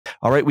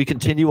All right, we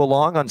continue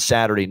along on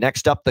Saturday.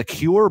 Next up, the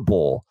Cure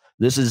Bowl.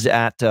 This is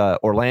at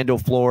Orlando,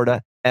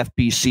 Florida,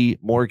 FBC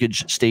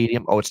Mortgage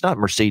Stadium. Oh, it's not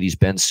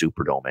Mercedes-Benz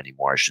Superdome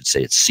anymore. I should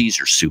say it's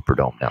Caesars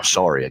Superdome now.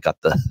 Sorry, I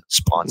got the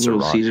sponsor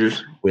wrong.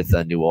 Caesars with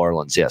New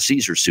Orleans. Yeah,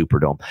 Caesars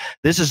Superdome.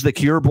 This is the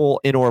Cure Bowl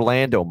in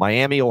Orlando.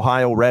 Miami,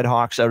 Ohio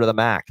Redhawks out of the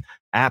MAC.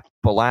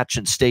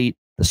 Appalachian State,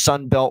 the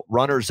Sun Belt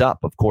runners-up,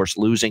 of course,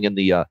 losing in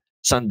the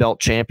Sun Belt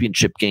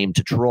Championship game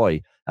to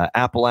Troy.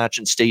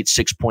 Appalachian State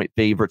 6-point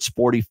favorites,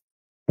 40.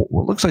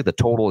 Well, it looks like the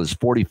total is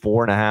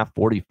 44.5,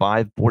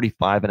 45,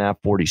 45.5,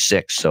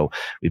 46. So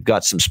we've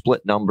got some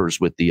split numbers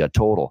with the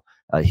total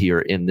here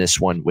in this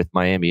one with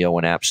Miami O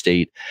and App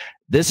State.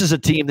 This is a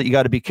team that you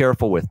got to be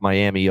careful with,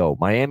 Miami O.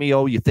 Miami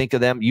O, you think of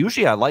them.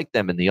 Usually I like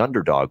them in the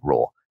underdog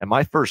role. And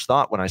my first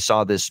thought when I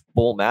saw this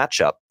bowl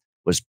matchup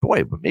was,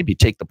 boy, maybe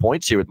take the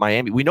points here with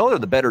Miami. We know they're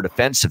the better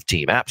defensive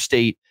team. App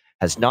State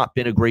has not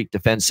been a great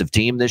defensive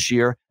team this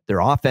year. Their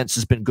offense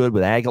has been good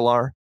with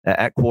Aguilar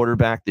at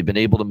quarterback. They've been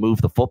able to move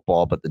the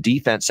football, but the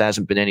defense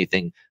hasn't been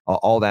anything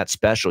all that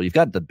special. You've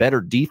got the better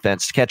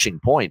defense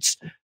catching points,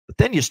 but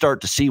then you start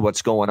to see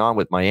what's going on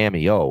with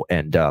Miami O.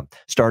 And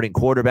starting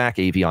quarterback,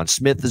 Avion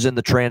Smith is in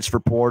the transfer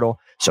portal,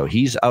 so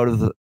he's out of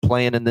the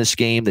playing in this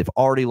game. They've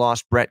already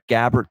lost Brett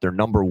Gabbert, their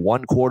number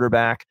one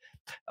quarterback,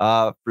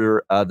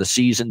 for the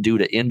season due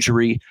to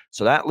injury.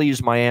 So that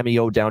leaves Miami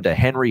O down to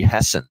Henry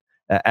Hessen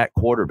at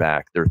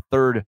quarterback, their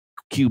third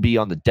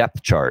QB on the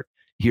depth chart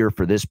here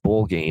for this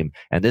bowl game.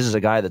 And this is a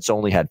guy that's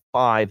only had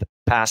 5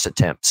 pass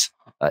attempts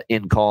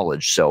in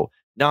college. So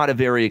not a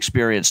very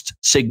experienced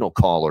signal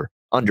caller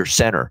under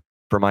center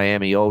for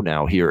Miami O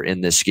now here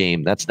in this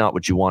game. That's not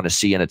what you want to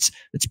see. And it's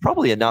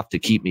probably enough to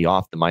keep me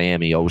off the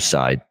Miami O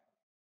side,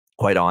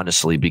 quite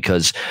honestly,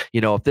 because,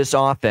 if this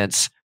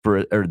offense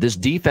or this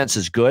defense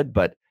is good,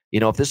 but,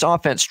 if this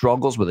offense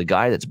struggles with a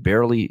guy that's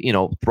barely,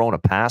 thrown a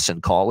pass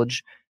in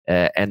college,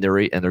 and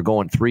they're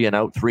going three and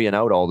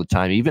out all the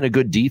time, even a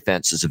good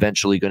defense is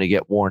eventually going to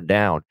get worn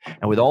down.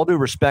 And with all due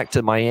respect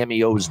to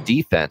Miami O's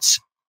defense,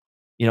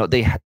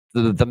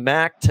 the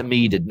MAC to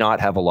me did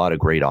not have a lot of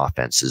great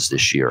offenses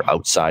this year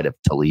outside of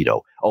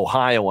Toledo.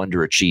 Ohio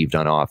underachieved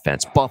on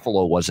offense.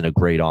 Buffalo wasn't a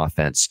great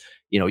offense.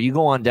 You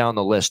go on down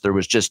the list, there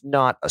was just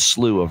not a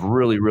slew of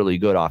really, really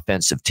good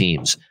offensive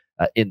teams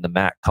in the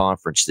MAC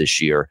conference this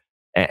year.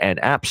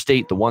 And App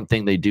State, the one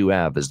thing they do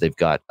have is they've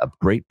got a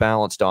great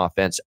balanced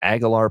offense.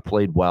 Aguilar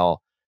played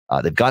well.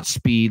 They've got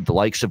speed, the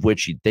likes of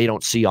which they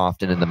don't see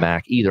often in the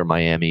MAC either,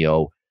 Miami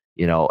O,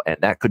 and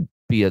that could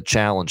be a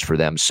challenge for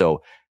them.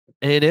 So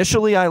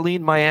initially I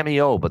lean Miami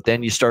O, but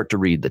then you start to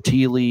read the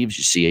tea leaves.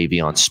 You see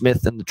Avion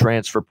Smith in the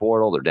transfer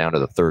portal. They're down to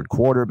the third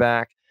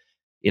quarterback.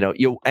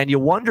 You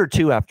wonder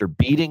too, after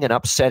beating and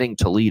upsetting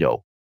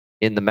Toledo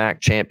in the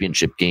MAC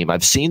championship game,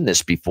 I've seen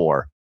this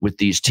before with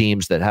these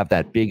teams that have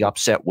that big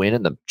upset win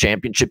in the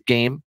championship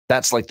game.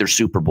 That's like their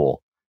Super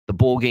Bowl. The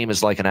bowl game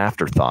is like an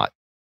afterthought,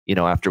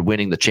 after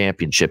winning the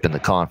championship in the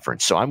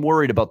conference. So I'm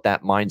worried about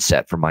that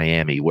mindset for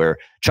Miami, where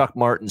Chuck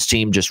Martin's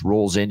team just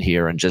rolls in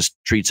here and just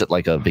treats it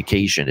like a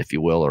vacation, if you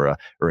will, or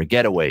a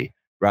getaway,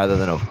 rather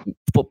than a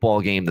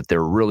football game that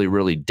they're really,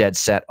 really dead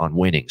set on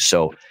winning.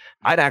 So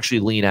I'd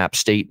actually lean App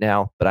State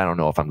now, but I don't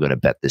know if I'm going to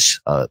bet this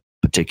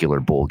particular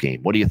bowl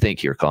game. What do you think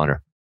here,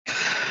 Connor?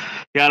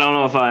 Yeah, I don't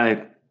know if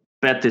I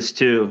bet this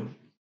too.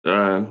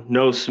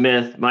 No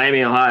Smith,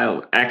 Miami,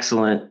 Ohio,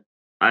 excellent.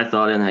 I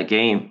thought in that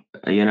game,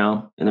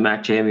 in the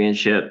MAC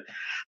championship,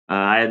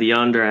 I had the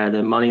under, I had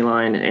the money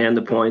line and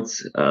the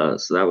points. So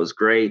that was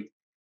great.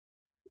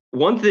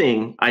 One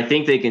thing I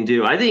think they can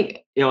do, I think,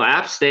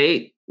 App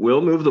State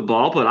will move the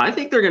ball, but I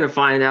think they're going to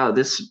find out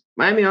this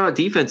Miami Ohio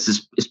defense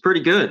is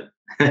pretty good,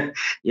 but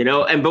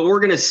we're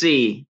going to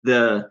see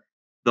the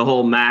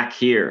whole MAC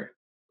here.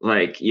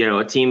 Like,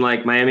 a team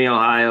like Miami,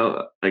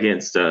 Ohio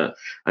against a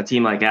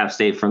team like App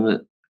State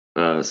from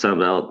the Sun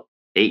Belt,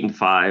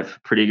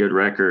 8-5, pretty good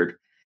record.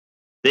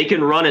 They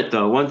can run it,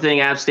 though. One thing,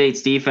 App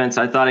State's defense,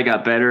 I thought it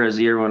got better as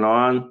the year went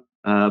on,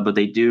 but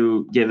they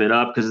do give it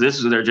up because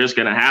they're just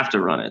going to have to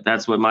run it.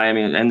 That's what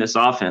Miami and this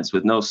offense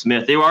with no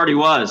Smith. They already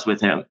was with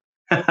him,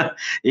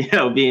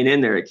 being in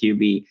there at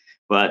QB.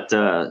 But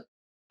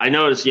I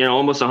noticed,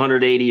 almost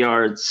 180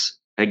 yards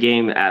a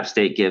game App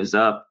State gives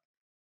up.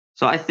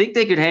 So I think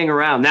they could hang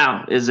around.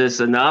 Now, is this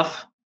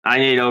enough? I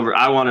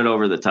wanted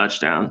over the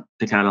touchdown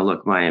to kind of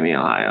look Miami,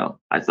 Ohio,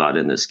 I thought,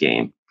 in this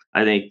game.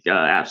 I think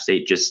App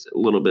State just a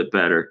little bit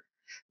better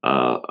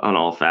on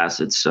all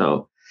facets.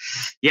 So,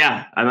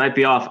 yeah, I might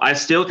be off. I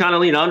still kind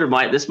of lean under.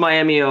 This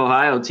Miami,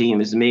 Ohio team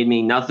has made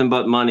me nothing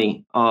but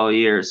money all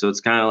year. So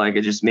it's kind of like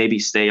I just maybe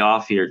stay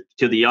off here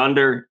to the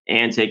under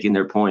and taking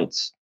their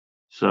points.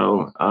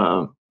 So,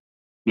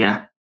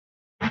 yeah.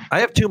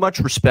 I have too much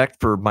respect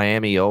for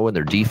Miami O and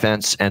their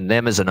defense and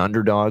them as an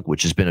underdog,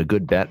 which has been a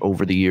good bet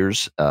over the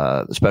years,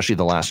 especially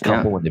the last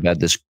couple when they've had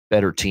this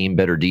better team,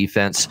 better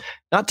defense.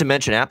 Not to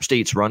mention App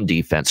State's run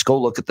defense. Go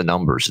look at the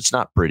numbers. It's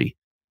not pretty.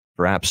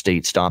 for App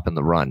State stopping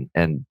the run.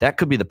 And that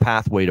could be the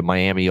pathway to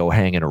Miami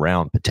hanging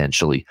around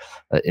potentially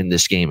in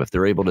this game. If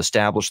they're able to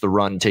establish the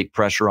run, take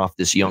pressure off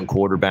this young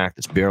quarterback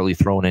that's barely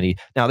thrown any.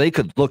 Now, they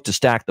could look to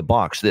stack the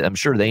box. I'm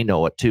sure they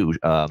know it too.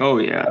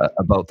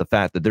 About the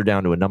fact that they're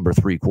down to a number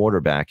 3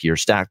 quarterback here.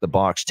 Stack the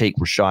box, take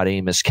Rashad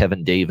Amos,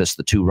 Kevin Davis,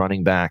 the 2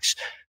 running backs,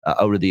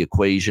 out of the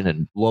equation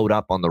and load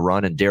up on the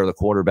run and dare the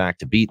quarterback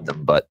to beat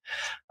them. But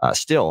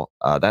still,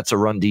 that's a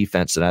run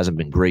defense that hasn't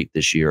been great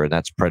this year, and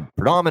that's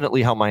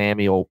predominantly how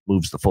Miami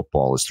moves the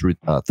football is through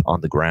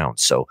on the ground.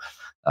 So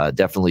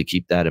definitely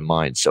keep that in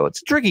mind. So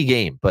it's a tricky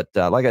game, but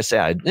like I say,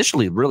 I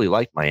initially really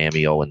liked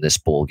Miami in this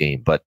bowl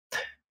game, but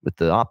with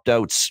the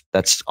opt-outs,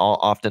 that's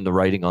often the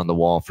writing on the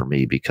wall for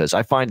me, because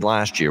I find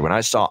last year when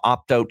I saw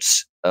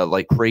opt-outs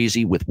like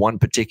crazy with one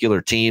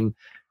particular team,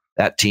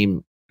 that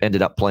team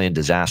ended up playing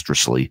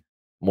disastrously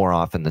more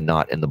often than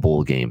not in the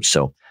bowl game.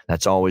 So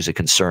that's always a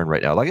concern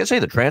right now. Like I say,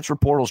 the transfer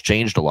portal's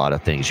changed a lot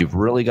of things. You've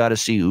really got to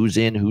see who's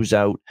in, who's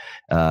out,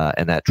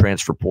 and that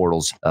transfer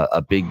portal's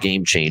a big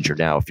game changer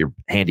now if you're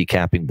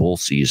handicapping bowl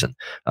season.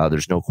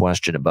 There's no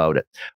question about it.